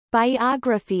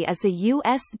Biography is a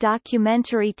U.S.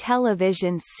 documentary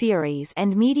television series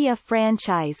and media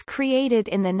franchise created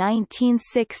in the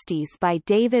 1960s by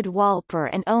David Wolper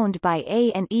and owned by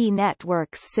A&E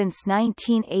Networks since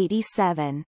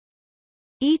 1987.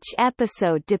 Each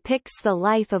episode depicts the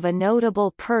life of a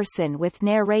notable person with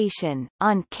narration,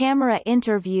 on-camera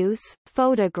interviews,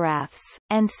 photographs,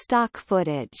 and stock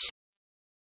footage.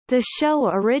 The show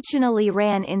originally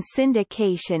ran in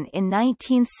syndication in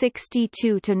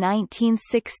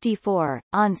 1962–1964,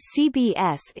 on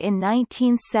CBS in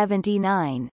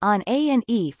 1979, on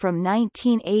A&E from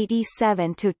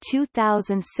 1987 to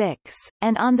 2006,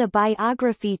 and on the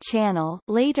Biography channel,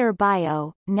 later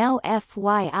Bio, now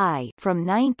FYI, from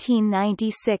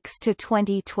 1996 to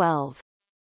 2012.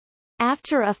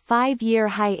 After a 5-year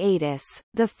hiatus,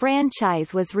 the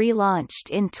franchise was relaunched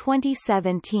in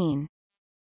 2017.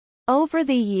 Over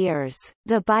the years,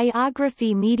 the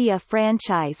Biography media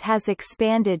franchise has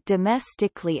expanded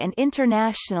domestically and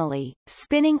internationally,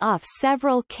 spinning off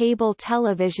several cable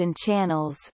television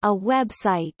channels, a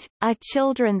website, a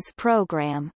children's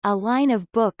program, a line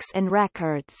of books and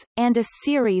records, and a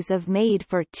series of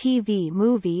made-for-TV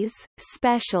movies,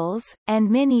 specials, and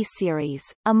miniseries,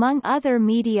 among other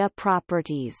media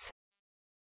properties.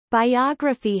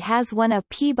 Biography has won a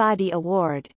Peabody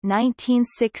Award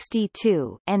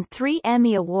 1962 and 3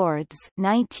 Emmy Awards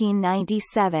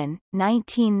 1997,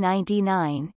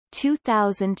 1999,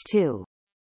 2002.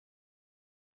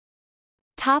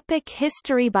 Topic: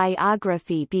 History.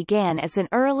 Biography began as an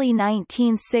early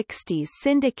 1960s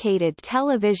syndicated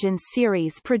television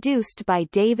series produced by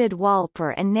David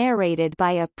Wolper and narrated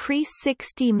by a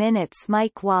pre-60 Minutes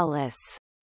Mike Wallace.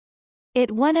 It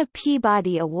won a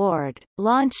Peabody Award,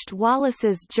 launched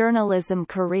Wallace's journalism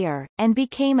career, and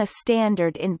became a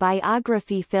standard in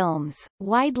biography films,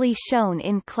 widely shown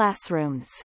in classrooms.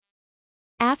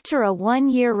 After a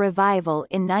 1-year revival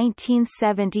in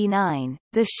 1979,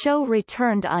 the show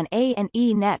returned on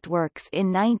A&E Networks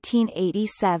in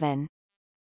 1987.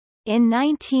 In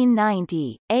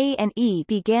 1990, A&E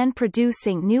began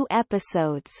producing new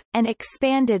episodes, and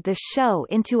expanded the show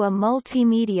into a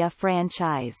multimedia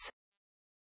franchise.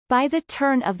 By the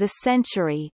turn of the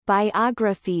century,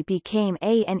 Biography became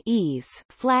A&E's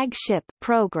flagship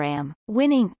program,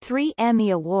 winning 3 Emmy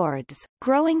Awards,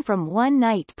 growing from 1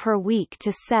 night per week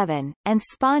to 7, and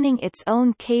spawning its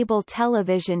own cable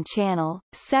television channel,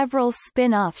 several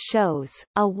spin-off shows,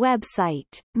 a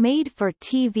website,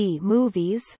 made-for-TV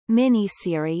movies,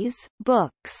 miniseries,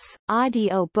 books,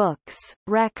 audiobooks,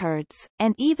 records,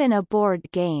 and even a board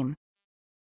game.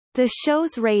 The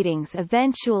show's ratings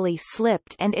eventually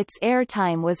slipped and its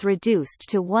airtime was reduced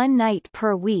to 1 night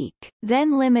per week,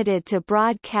 then limited to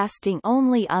broadcasting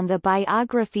only on the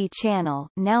Biography channel,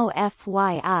 now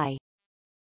FYI.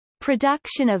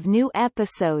 Production of new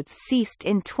episodes ceased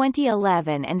in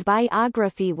 2011 and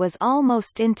Biography was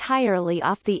almost entirely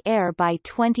off the air by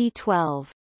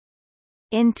 2012.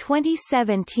 In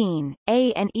 2017,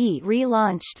 A&E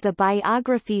relaunched the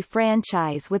Biography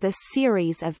franchise with a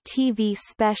series of TV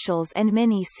specials and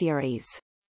miniseries.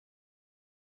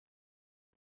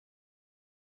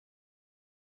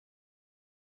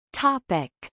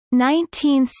 Topic: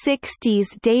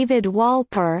 1960s David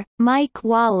Wolper, Mike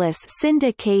Wallace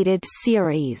syndicated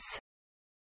series.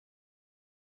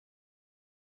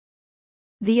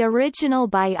 The original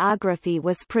Biography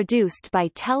was produced by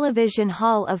Television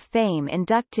Hall of Fame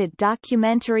inducted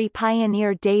documentary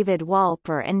pioneer David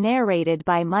Wolper and narrated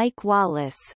by Mike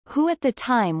Wallace, who at the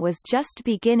time was just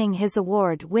beginning his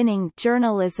award-winning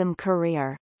journalism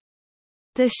career.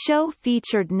 The show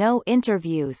featured no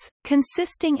interviews,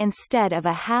 consisting instead of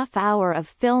a half-hour of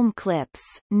film clips,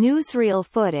 newsreel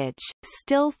footage,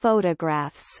 still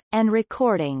photographs, and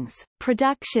recordings.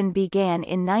 Production began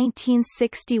in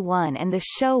 1961 and the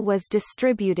show was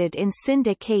distributed in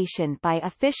syndication by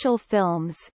Official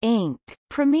Films, Inc.,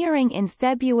 premiering in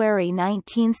February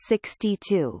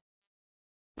 1962.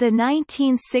 The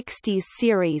 1960s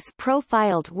series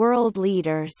profiled world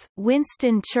leaders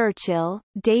Winston Churchill,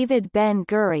 David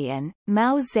Ben-Gurion,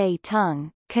 Mao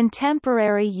Zedong,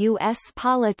 contemporary U.S.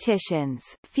 politicians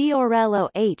Fiorello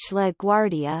H.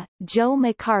 LaGuardia, Joe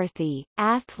McCarthy,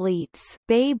 athletes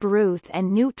Babe Ruth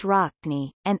and Knute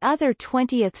Rockne, and other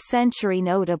 20th-century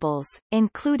notables,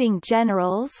 including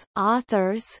generals,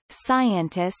 authors,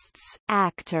 scientists,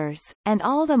 actors, and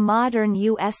all the modern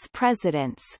U.S.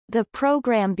 presidents. The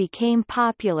program became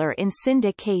popular in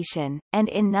syndication, and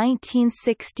in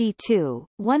 1962,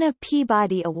 won a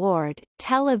Peabody Award,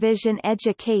 Television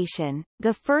Education,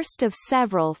 the first of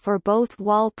several for both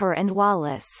Wolper and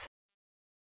Wallace.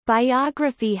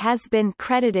 Biography has been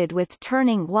credited with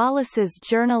turning Wallace's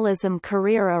journalism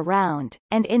career around,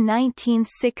 and in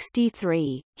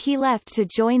 1963, he left to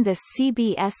join the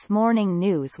CBS Morning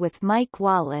News with Mike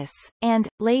Wallace, and,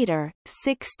 later,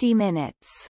 60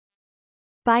 Minutes.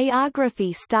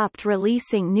 Biography stopped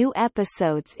releasing new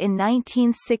episodes in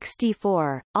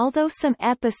 1964, although some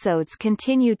episodes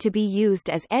continued to be used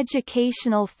as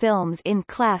educational films in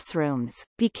classrooms,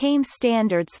 became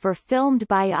standards for filmed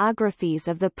biographies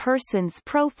of the persons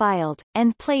profiled,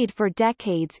 and played for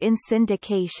decades in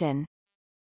syndication.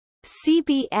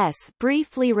 CBS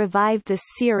briefly revived the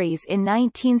series in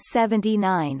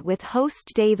 1979 with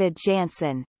host David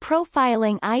Jansen,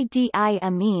 profiling Idi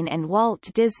Amin and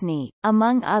Walt Disney,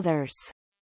 among others.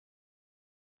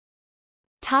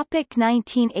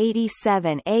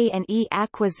 1987 A&E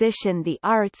acquisition. The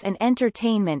Arts and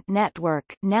Entertainment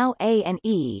Network, now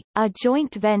A&E, a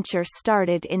joint venture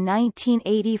started in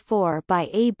 1984 by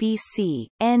ABC,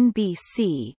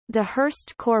 NBC, the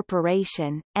Hearst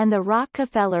Corporation, and the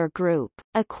Rockefeller Group,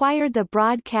 acquired the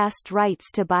broadcast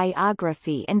rights to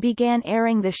Biography and began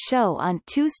airing the show on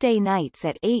Tuesday nights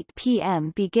at 8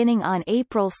 p.m. beginning on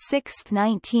April 6,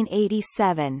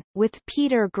 1987, with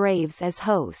Peter Graves as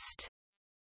host.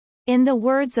 In the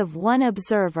words of one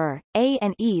observer,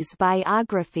 A&E's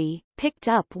Biography picked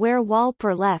up where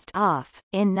Wolper left off.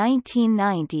 In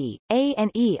 1990,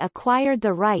 A&E acquired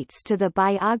the rights to the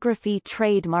Biography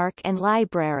trademark and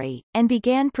library, and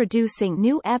began producing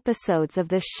new episodes of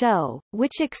the show,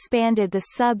 which expanded the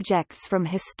subjects from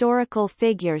historical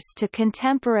figures to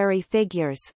contemporary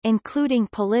figures, including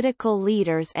political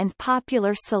leaders and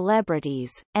popular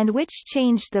celebrities, and which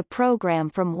changed the program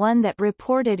from one that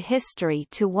reported history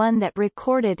to one that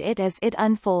recorded it as it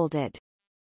unfolded.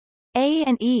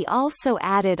 A&E also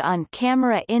added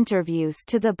on-camera interviews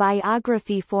to the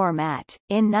Biography format.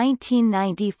 In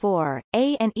 1994,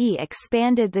 A&E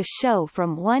expanded the show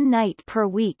from one night per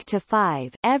week to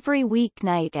 5 every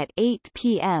weeknight at 8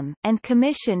 p.m., and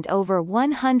commissioned over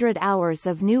 100 hours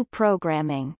of new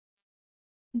programming.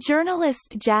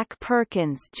 Journalist Jack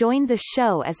Perkins joined the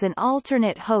show as an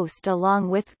alternate host along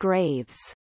with Graves.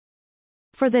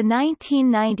 For the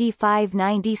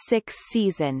 1995-96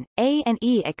 season,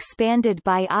 A&E expanded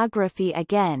Biography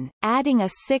again, adding a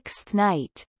sixth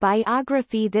night,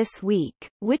 Biography This Week,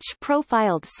 which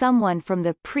profiled someone from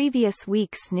the previous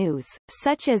week's news,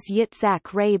 such as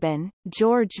Yitzhak Rabin,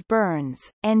 George Burns,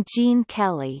 and Gene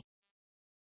Kelly.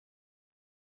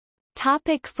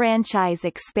 Franchise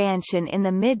expansion. In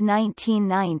the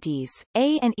mid-1990s,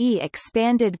 A&E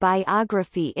expanded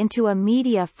Biography into a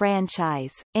media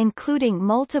franchise, including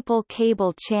multiple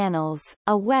cable channels,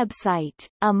 a website,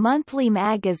 a monthly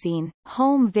magazine,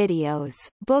 home videos,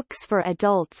 books for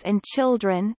adults and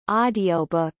children,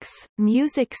 audiobooks,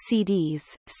 music CDs,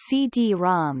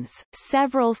 CD-ROMs,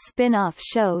 several spin-off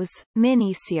shows,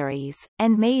 miniseries,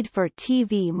 and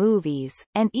made-for-TV movies,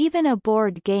 and even a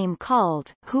board game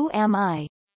called Who Am I?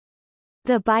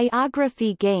 The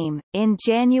Biography game. In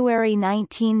January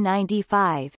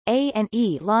 1995,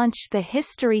 A&E launched the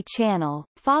History Channel,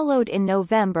 followed in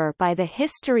November by the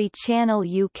History Channel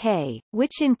UK,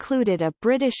 which included a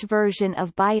British version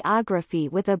of Biography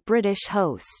with a British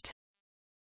host.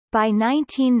 By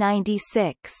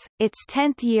 1996, its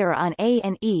 10th year on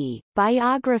A&E,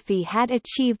 Biography had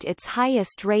achieved its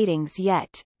highest ratings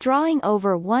yet, drawing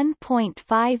over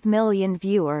 1.5 million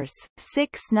viewers,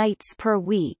 6 nights per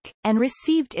week, and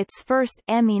received its first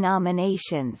Emmy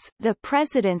nominations, the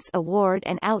President's Award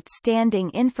and Outstanding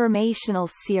Informational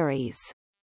Series.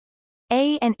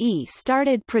 A&E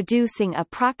started producing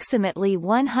approximately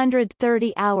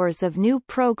 130 hours of new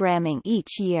programming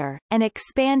each year, and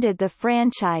expanded the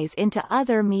franchise into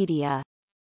other media.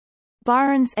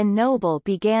 Barnes & Noble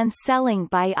began selling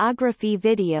Biography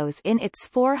videos in its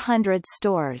 400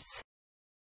 stores.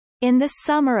 In the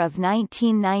summer of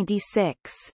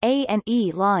 1996,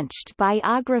 A&E launched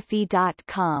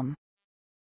Biography.com.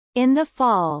 In the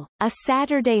fall, a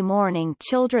Saturday morning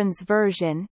children's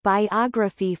version,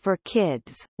 Biography for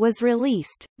Kids, was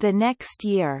released. The next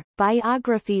year,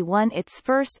 Biography won its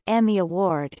first Emmy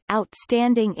Award,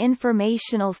 Outstanding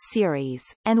Informational Series,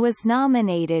 and was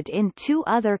nominated in 2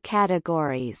 other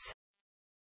categories.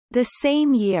 The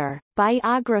same year,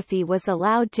 Biography was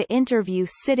allowed to interview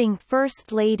sitting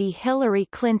First Lady Hillary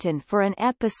Clinton for an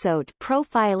episode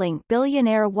profiling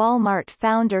billionaire Walmart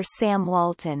founder Sam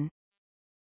Walton.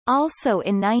 Also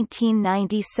in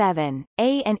 1997,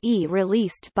 A&E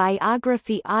released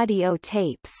Biography audio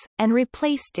tapes, and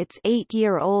replaced its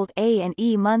 8-year-old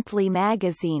A&E monthly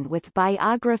magazine with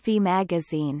Biography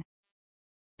magazine.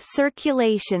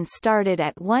 Circulation started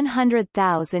at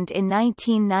 100,000 in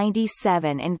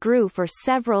 1997 and grew for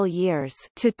several years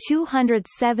to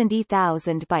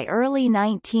 270,000 by early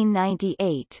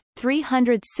 1998,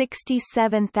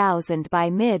 367,000 by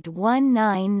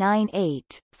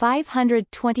mid-1998,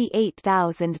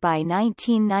 528,000 by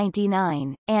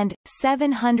 1999, and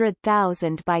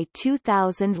 700,000 by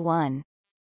 2001.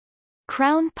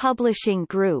 Crown Publishing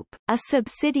Group, a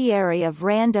subsidiary of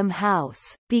Random House,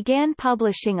 began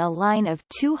publishing a line of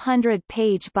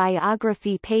 200-page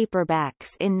biography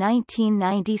paperbacks in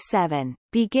 1997,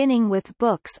 beginning with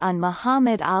books on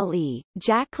Muhammad Ali,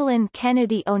 Jacqueline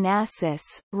Kennedy Onassis,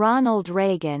 Ronald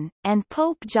Reagan, and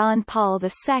Pope John Paul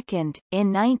II.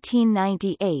 In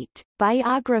 1998,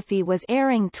 Biography was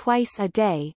airing twice a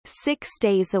day, 6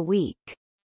 days a week.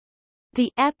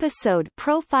 The episode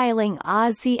profiling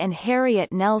Ozzie and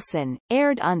Harriet Nelson,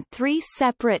 aired on 3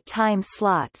 separate time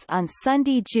slots on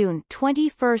Sunday, June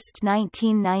 21,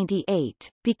 1998,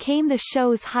 became the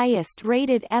show's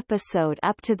highest-rated episode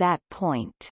up to that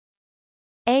point.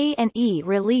 A&E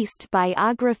released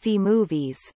biography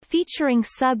movies, featuring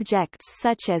subjects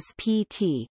such as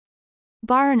P.T.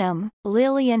 Barnum,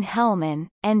 Lillian Hellman,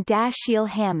 and Dashiell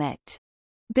Hammett.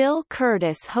 Bill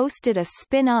Curtis hosted a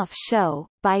spin-off show,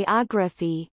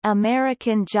 Biography,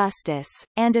 American Justice,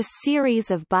 and a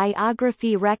series of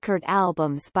biography record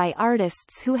albums by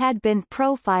artists who had been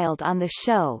profiled on the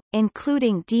show,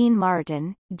 including Dean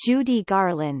Martin, Judy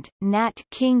Garland, Nat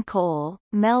King Cole,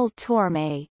 Mel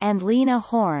Torme, and Lena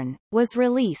Horne, was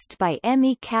released by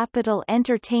Emmy Capital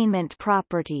Entertainment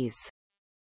Properties.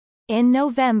 In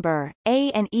November,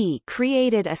 A&E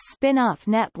created a spin-off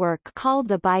network called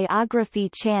the Biography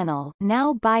Channel,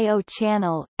 now Bio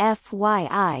Channel,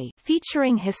 FYI,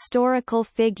 featuring historical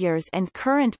figures and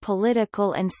current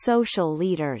political and social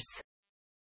leaders.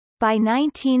 By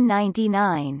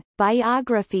 1999,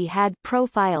 Biography had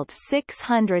profiled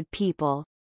 600 people.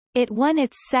 It won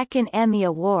its second Emmy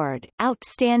Award,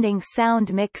 Outstanding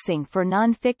Sound Mixing for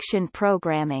Nonfiction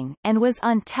Programming, and was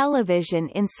on television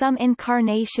in some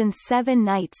incarnations 7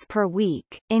 nights per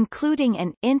week, including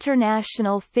an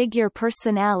International Figure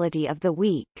Personality of the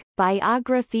Week,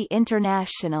 Biography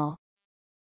International.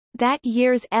 That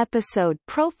year's episode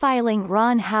profiling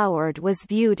Ron Howard was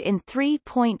viewed in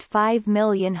 3.5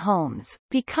 million homes,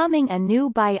 becoming a new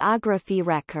biography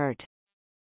record.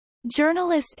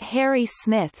 Journalist Harry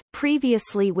Smith,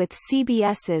 previously with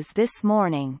CBS's This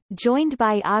Morning, joined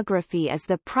Biography as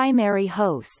the primary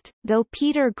host, though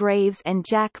Peter Graves and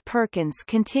Jack Perkins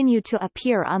continued to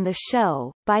appear on the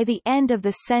show. By the end of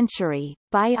the century,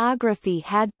 Biography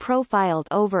had profiled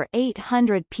over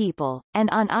 800 people, and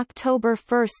on October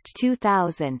 1,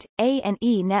 2000,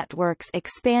 A&E Networks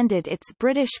expanded its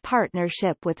British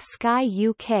partnership with Sky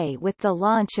UK with the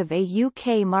launch of a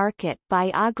UK market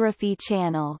Biography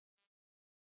channel.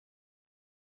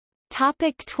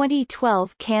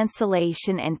 2012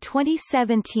 cancellation and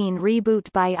 2017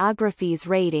 reboot. Biography's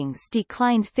ratings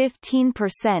declined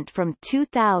 15% from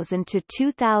 2000 to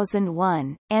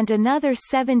 2001, and another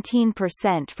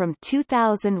 17% from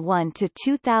 2001 to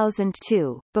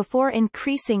 2002, before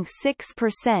increasing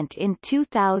 6% in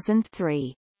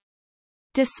 2003.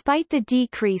 Despite the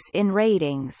decrease in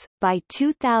ratings, by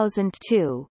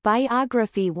 2002,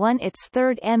 Biography won its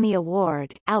 3rd Emmy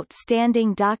Award,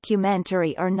 Outstanding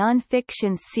Documentary or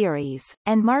Nonfiction Series,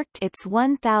 and marked its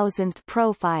 1,000th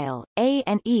profile.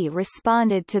 A&E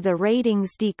responded to the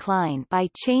ratings decline by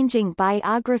changing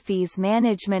Biography's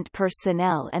management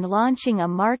personnel and launching a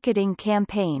marketing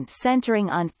campaign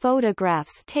centering on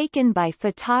photographs taken by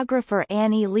photographer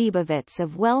Annie Leibovitz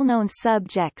of well-known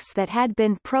subjects that had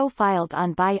been profiled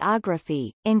on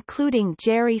Biography, including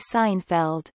Jerry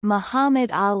Seinfeld,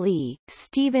 Muhammad Ali,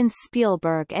 Steven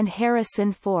Spielberg and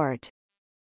Harrison Ford.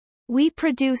 "We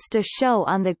produced a show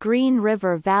on the Green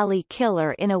River Valley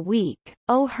Killer in a week,"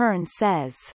 O'Hearn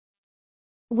says.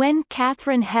 When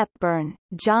Katharine Hepburn,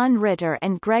 John Ritter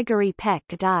and Gregory Peck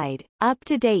died,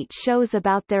 up-to-date shows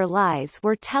about their lives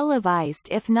were televised,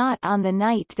 if not on the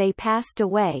night they passed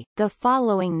away, the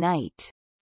following night.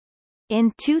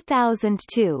 In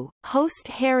 2002, host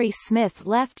Harry Smith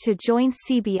left to join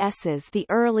CBS's The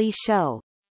Early Show.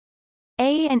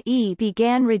 A&E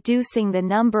began reducing the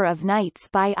number of nights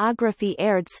Biography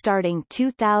aired starting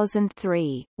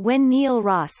 2003, when Neil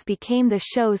Ross became the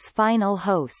show's final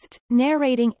host,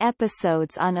 narrating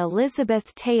episodes on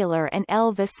Elizabeth Taylor and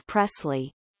Elvis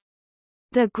Presley.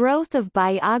 The growth of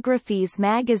Biography's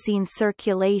magazine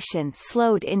circulation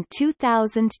slowed in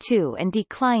 2002 and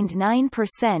declined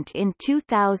 9% in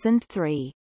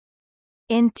 2003.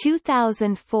 In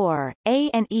 2004,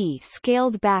 A&E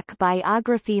scaled back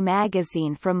Biography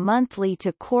magazine from monthly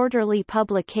to quarterly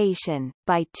publication.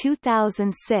 By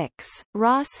 2006,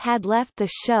 Ross had left the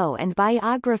show and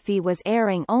Biography was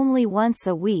airing only once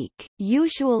a week,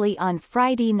 usually on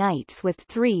Friday nights with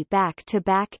 3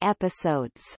 back-to-back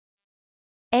episodes.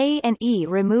 A&E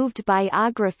removed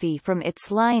Biography from its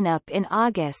lineup in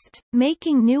August,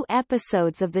 making new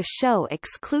episodes of the show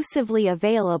exclusively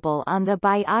available on the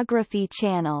Biography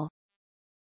channel.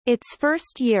 Its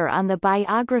first year on the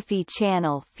Biography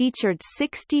channel featured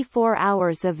 64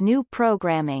 hours of new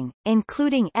programming,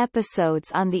 including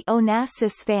episodes on the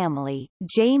Onassis family,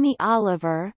 Jamie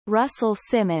Oliver, Russell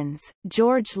Simmons,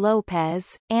 George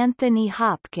Lopez, Anthony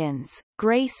Hopkins,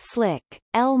 Grace Slick,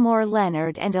 Elmore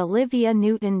Leonard and Olivia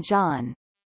Newton-John.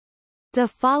 The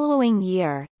following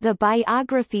year, the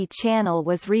Biography channel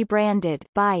was rebranded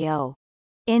Bio.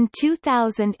 In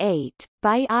 2008,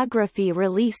 Biography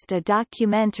released a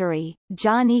documentary,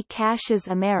 Johnny Cash's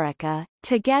America,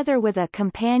 together with a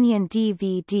companion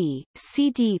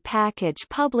DVD/CD package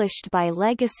published by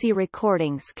Legacy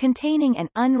Recordings containing an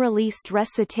unreleased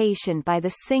recitation by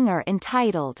the singer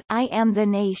entitled I Am the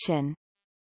Nation.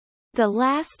 The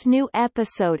last new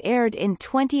episode aired in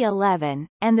 2011,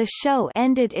 and the show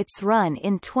ended its run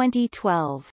in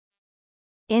 2012.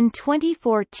 In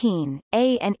 2014,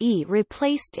 A&E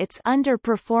replaced its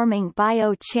underperforming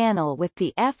Bio channel with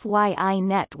the FYI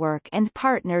network and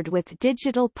partnered with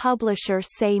digital publisher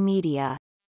Say Media.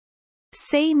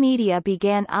 Say Media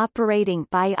began operating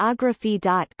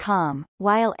Biography.com,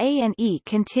 while A&E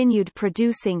continued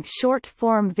producing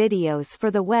short-form videos for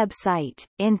the website.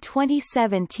 In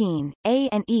 2017,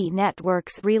 A&E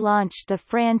Networks relaunched the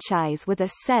franchise with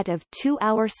a set of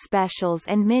 2-hour specials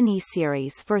and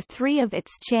miniseries for 3 of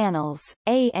its channels,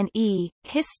 A&E,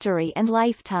 History and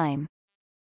Lifetime.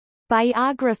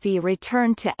 Biography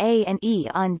returned to A&E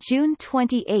on June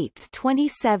 28,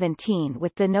 2017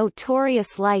 with The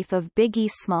Notorious Life of Biggie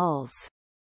Smalls.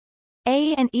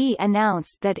 A&E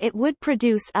announced that it would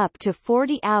produce up to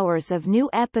 40 hours of new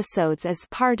episodes as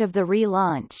part of the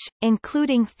relaunch,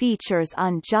 including features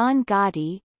on John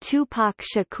Gotti, Tupac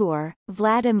Shakur,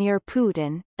 Vladimir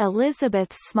Putin,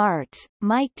 Elizabeth Smart,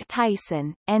 Mike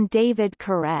Tyson, and David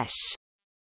Koresh.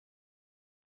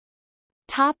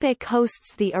 Topic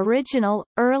hosts. The original,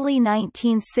 early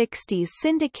 1960s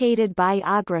syndicated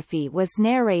Biography was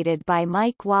narrated by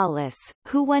Mike Wallace,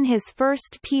 who won his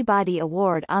first Peabody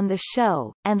Award on the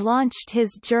show, and launched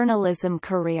his journalism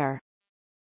career.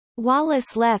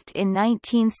 Wallace left in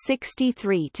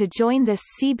 1963 to join the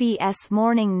CBS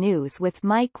Morning News with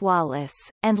Mike Wallace,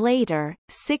 and later,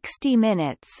 60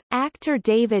 Minutes. Actor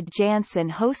David Janssen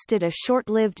hosted a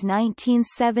short-lived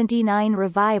 1979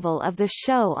 revival of the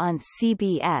show on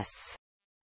CBS.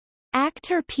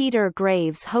 Actor Peter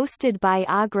Graves hosted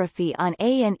Biography on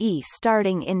A&E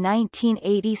starting in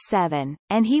 1987,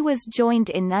 and he was joined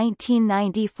in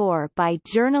 1994 by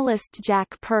journalist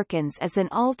Jack Perkins as an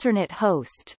alternate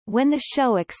host. When the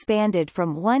show expanded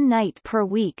from 1 night per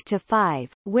week to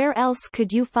 5, where else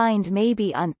could you find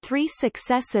maybe on 3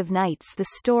 successive nights the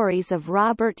stories of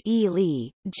Robert E.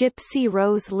 Lee, Gypsy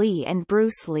Rose Lee and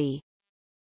Bruce Lee.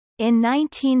 In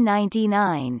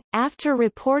 1999, after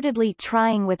reportedly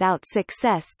trying without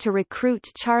success to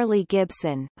recruit Charlie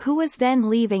Gibson, who was then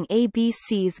leaving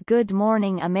ABC's Good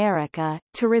Morning America,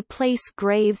 to replace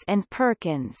Graves and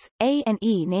Perkins,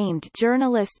 A&E named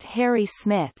journalist Harry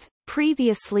Smith,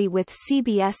 previously with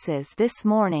CBS's This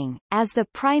Morning, as the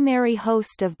primary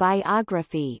host of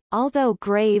Biography. Although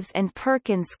Graves and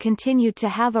Perkins continued to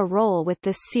have a role with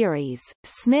the series,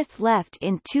 Smith left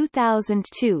in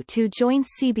 2002 to join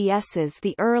CBS's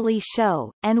The Early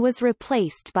Show, and was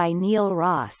replaced by Neil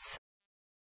Ross.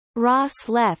 Ross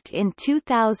left in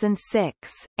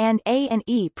 2006, and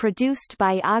A&E produced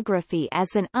Biography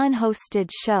as an unhosted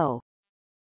show.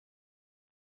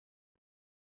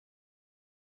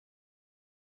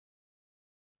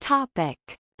 Topic: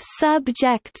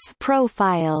 Subjects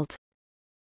profiled.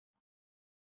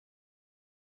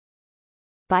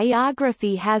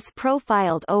 Biography has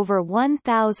profiled over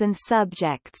 1,000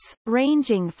 subjects,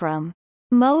 ranging from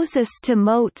Moses to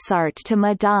Mozart to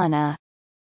Madonna,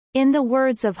 in the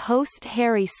words of host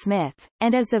Harry Smith,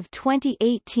 and as of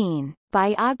 2018,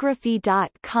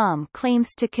 Biography.com claims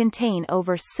to contain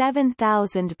over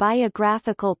 7,000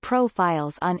 biographical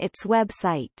profiles on its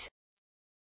website.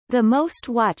 The most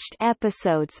watched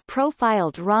episodes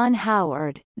profiled Ron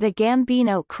Howard, the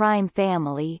Gambino crime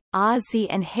family, Ozzie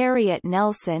and Harriet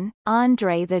Nelson,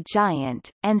 Andre the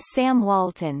Giant, and Sam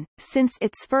Walton. Since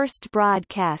its first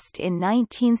broadcast in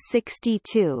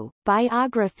 1962,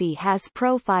 Biography has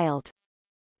profiled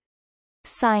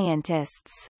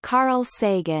Scientists, Carl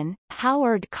Sagan,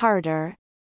 Howard Carter.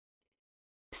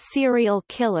 Serial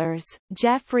killers,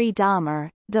 Jeffrey Dahmer,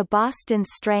 The Boston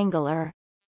Strangler.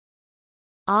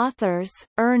 Authors,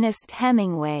 Ernest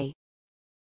Hemingway.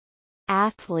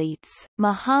 Athletes,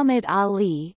 Muhammad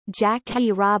Ali,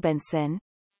 Jackie Robinson.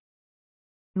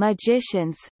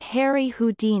 Magicians, Harry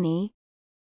Houdini.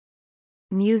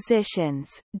 Musicians,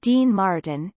 Dean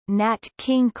Martin, Nat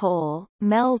King Cole,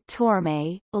 Mel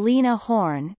Torme, Lena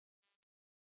Horne.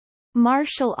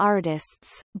 Martial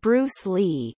artists, Bruce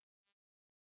Lee.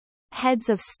 Heads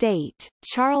of state,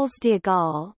 Charles de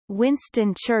Gaulle,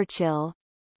 Winston Churchill.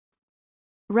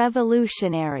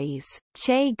 Revolutionaries,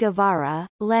 Che Guevara,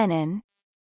 Lenin.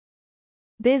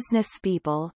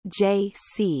 Businesspeople,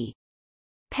 J.C.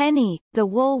 Penney, the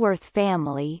Woolworth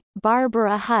family,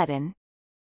 Barbara Hutton.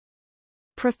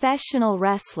 Professional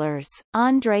wrestlers,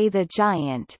 Andre the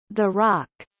Giant, The Rock.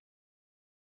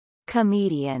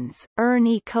 Comedians,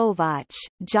 Ernie Kovacs,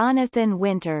 Jonathan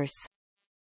Winters.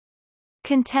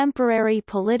 Contemporary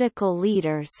political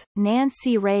leaders,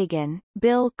 Nancy Reagan,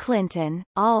 Bill Clinton,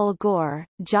 Al Gore,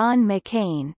 John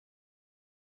McCain.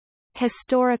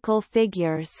 Historical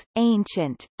figures,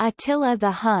 ancient, Attila the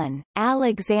Hun,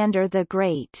 Alexander the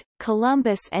Great,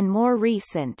 Columbus, and more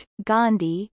recent,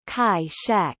 Gandhi,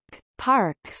 Kai-shek,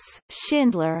 Parks,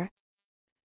 Schindler.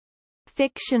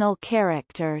 Fictional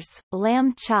characters,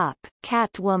 Lamb Chop,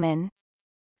 Catwoman.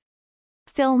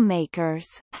 Filmmakers,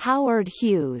 Howard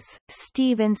Hughes,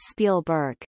 Steven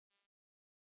Spielberg.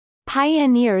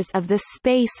 Pioneers of the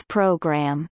space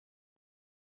program.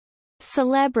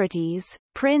 Celebrities,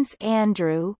 Prince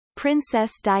Andrew,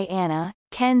 Princess Diana,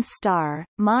 Ken Starr,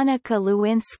 Monica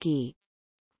Lewinsky.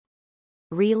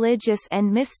 Religious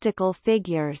and mystical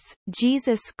figures,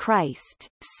 Jesus Christ,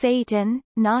 Satan,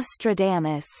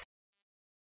 Nostradamus.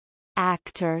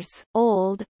 Actors,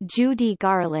 Old, Judy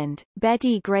Garland,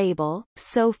 Betty Grable,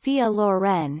 Sophia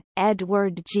Loren,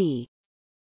 Edward G.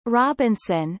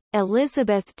 Robinson,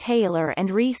 Elizabeth Taylor,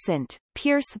 and recent,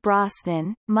 Pierce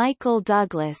Brosnan, Michael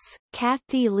Douglas,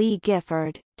 Kathy Lee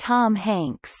Gifford, Tom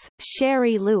Hanks,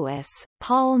 Sherry Lewis,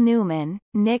 Paul Newman,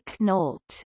 Nick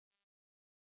Nolte.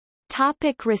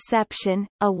 Topic: reception,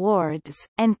 awards,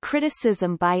 and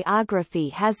criticism. Biography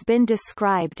has been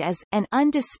described as an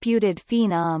undisputed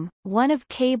phenom, one of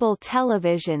cable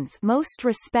television's most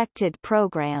respected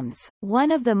programs,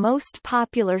 one of the most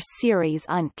popular series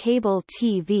on cable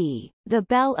TV, the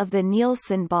belle of the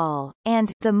Nielsen Ball,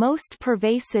 and the most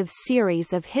pervasive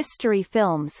series of history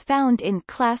films found in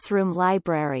classroom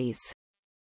libraries.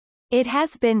 It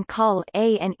has been called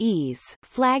A&E's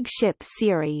flagship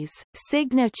series,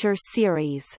 signature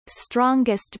series,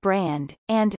 strongest brand,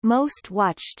 and most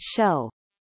watched show.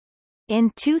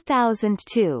 In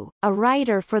 2002, a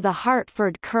writer for the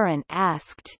Hartford Courant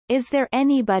asked, "Is there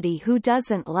anybody who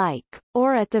doesn't like,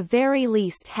 or at the very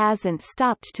least hasn't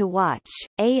stopped to watch,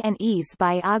 A&E's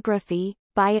Biography?"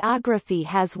 Biography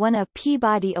has won a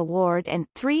Peabody Award and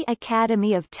 3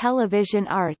 Academy of Television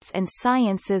Arts and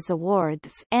Sciences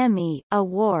Awards Emmy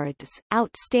Awards,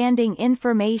 Outstanding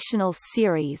Informational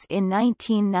Series in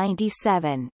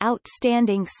 1997,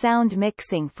 Outstanding Sound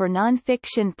Mixing for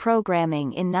Nonfiction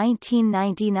Programming in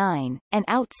 1999, and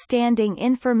Outstanding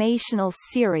Informational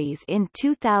Series in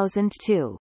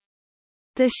 2002.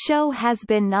 The show has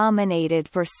been nominated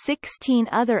for 16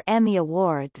 other Emmy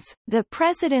Awards, the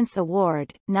President's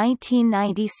Award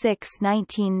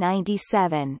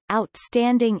 1996-1997,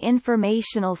 Outstanding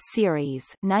Informational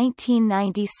Series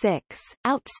 1996,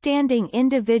 Outstanding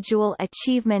Individual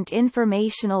Achievement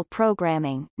Informational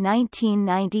Programming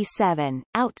 1997,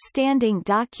 Outstanding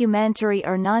Documentary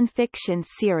or Nonfiction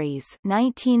Series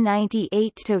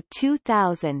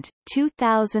 1998-2000,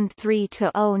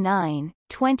 2003-09,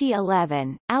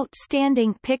 2011,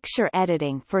 Outstanding Picture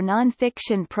Editing for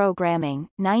Nonfiction Programming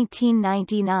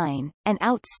 1999, and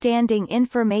Outstanding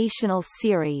Informational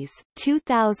Series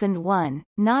 2001.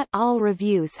 Not all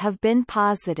reviews have been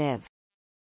positive.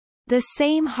 The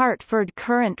same Hartford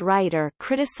Courant writer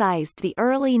criticized the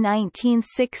early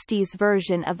 1960s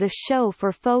version of the show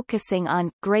for focusing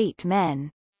on great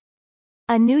men.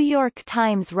 A New York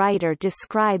Times writer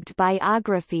described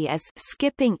Biography as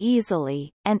skipping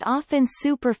easily, and often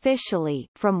superficially,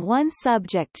 from one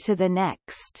subject to the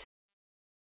next.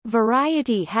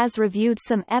 Variety has reviewed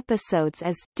some episodes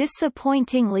as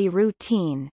disappointingly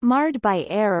routine, marred by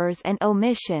errors and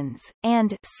omissions,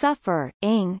 and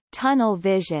suffering tunnel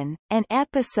vision. An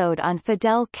episode on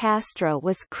Fidel Castro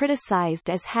was criticized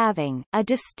as having a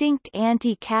distinct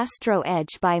anti-Castro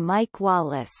edge by Mike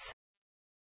Wallace.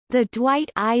 The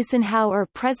Dwight Eisenhower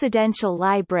Presidential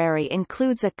Library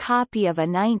includes a copy of a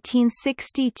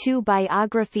 1962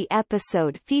 biography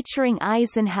episode featuring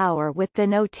Eisenhower with the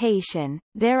notation,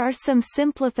 "There are some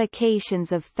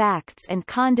simplifications of facts and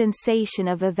condensation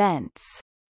of events."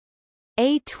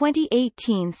 A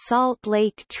 2018 Salt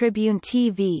Lake Tribune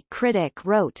TV critic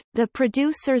wrote, "The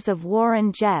producers of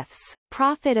Warren Jeffs'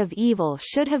 Prophet of Evil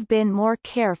should have been more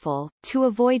careful, to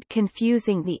avoid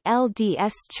confusing the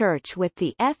LDS Church with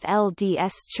the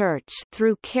FLDS Church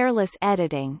through careless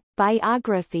editing."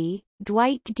 Biography,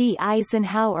 Dwight D.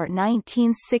 Eisenhower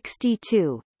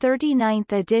 1962,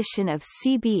 39th edition of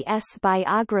CBS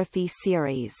Biography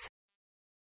Series.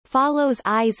 Follows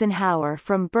Eisenhower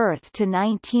from birth to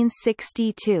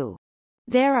 1962.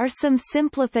 There are some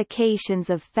simplifications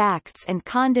of facts and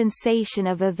condensation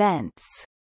of events.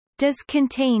 Does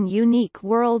contain unique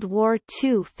World War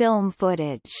II film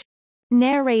footage.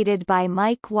 Narrated by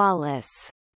Mike Wallace.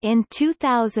 In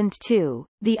 2002,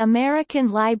 the American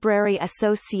Library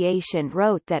Association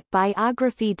wrote that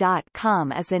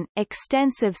Biography.com is an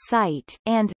extensive site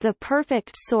and the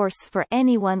perfect source for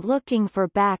anyone looking for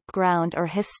background or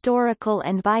historical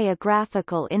and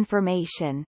biographical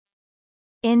information.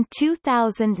 In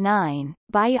 2009,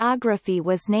 Biography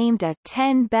was named a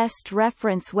 10 Best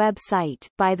Reference website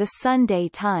by the Sunday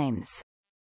Times.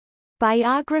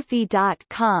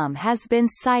 Biography.com has been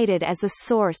cited as a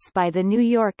source by the New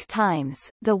York Times,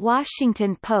 the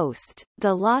Washington Post,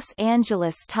 the Los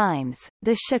Angeles Times,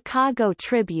 the Chicago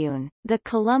Tribune, the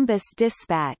Columbus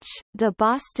Dispatch, the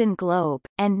Boston Globe,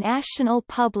 and National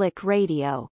Public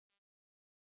Radio.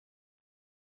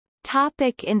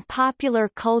 Topic: in popular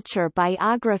culture.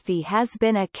 Biography has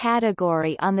been a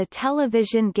category on the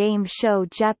television game show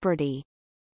Jeopardy!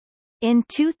 In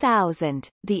 2000,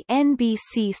 the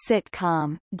NBC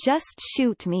sitcom, Just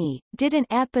Shoot Me, did an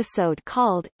episode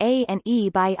called A&E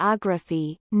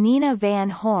Biography, Nina Van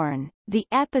Horn. The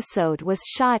episode was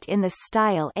shot in the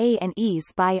style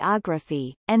A&E's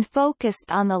Biography, and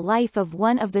focused on the life of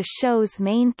one of the show's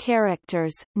main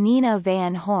characters, Nina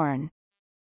Van Horn.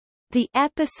 The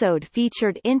episode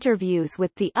featured interviews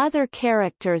with the other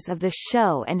characters of the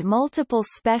show and multiple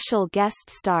special guest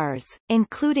stars,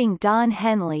 including Don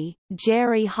Henley,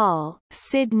 Jerry Hall,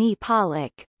 Sidney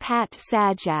Pollack, Pat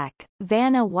Sajak,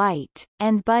 Vanna White,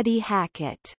 and Buddy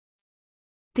Hackett.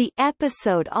 The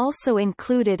episode also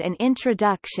included an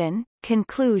introduction,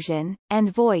 conclusion,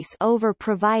 and voice-over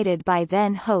provided by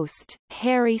then-host,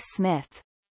 Harry Smith.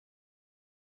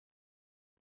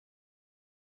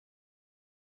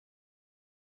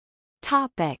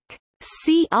 Topic.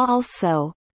 See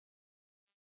also: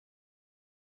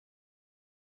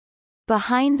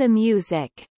 Behind the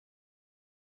Music,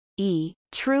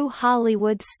 True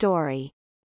Hollywood Story.